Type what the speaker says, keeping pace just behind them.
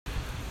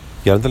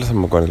Yardım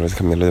etsem bu kadar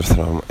kamera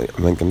etsem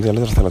ben kendi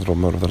yardım etsem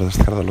drama orada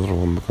descarga los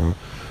drama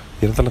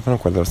yardım etsem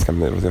bu kadar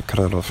kamera orada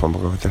descarga los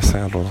drama que ya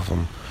sea los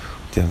drama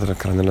yardım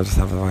etsem los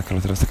descarga que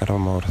los descarga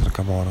orada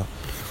kamera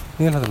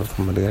yardım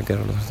etsem María que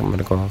los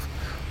drama con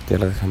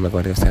yardım etsem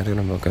María serio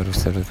no que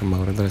los drama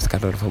orada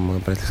descarga los drama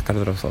para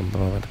descarga los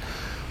drama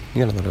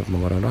yardım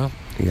etsem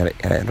María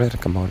yardım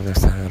etsem María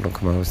descarga los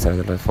kamera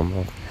descarga los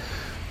drama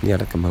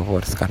yardım etsem María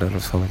descarga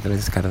los drama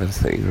descarga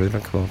los yardım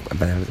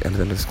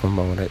etsem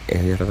María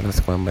yardım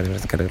etsem María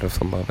descarga los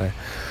drama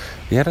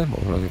yardım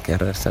etsem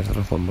María descarga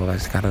los drama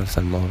descarga los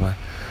drama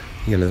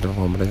yardım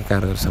etsem María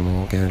descarga los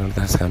drama que los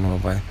descarga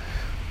los drama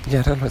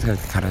yardım etsem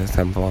descarga los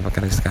drama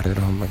que descarga los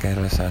drama que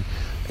los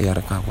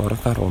yardım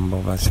etsem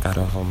María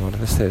descarga los drama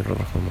descarga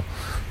los drama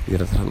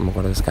yardım etsem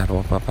María descarga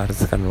los drama descarga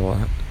los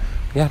drama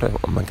yardım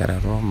etsem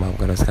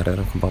María descarga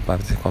los drama descarga los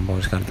drama descarga los drama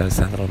descarga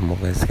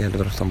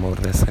los drama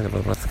descarga los drama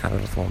descarga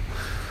los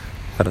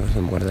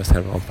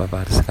drama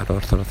para descarga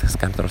los drama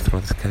descarga los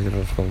drama descarga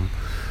los drama descarga los drama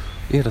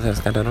yardım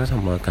descarga los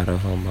drama descarga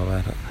los drama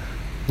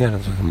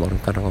yardım María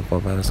descarga los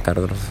drama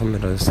descarga los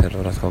drama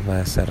descarga los drama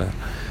descarga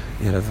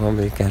yardım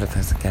María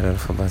descarga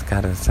los drama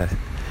descarga los drama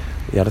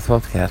yardım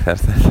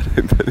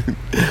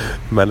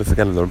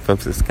descarga los drama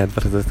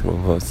descarga los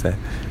drama descarga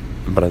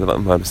los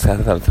drama para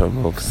descarga los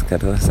drama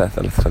descarga los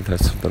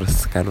drama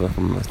descarga los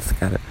drama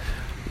descarga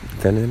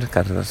tener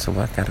carga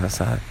suba carga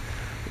sa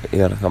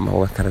yardım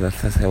María descarga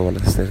los drama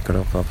descarga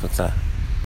los drama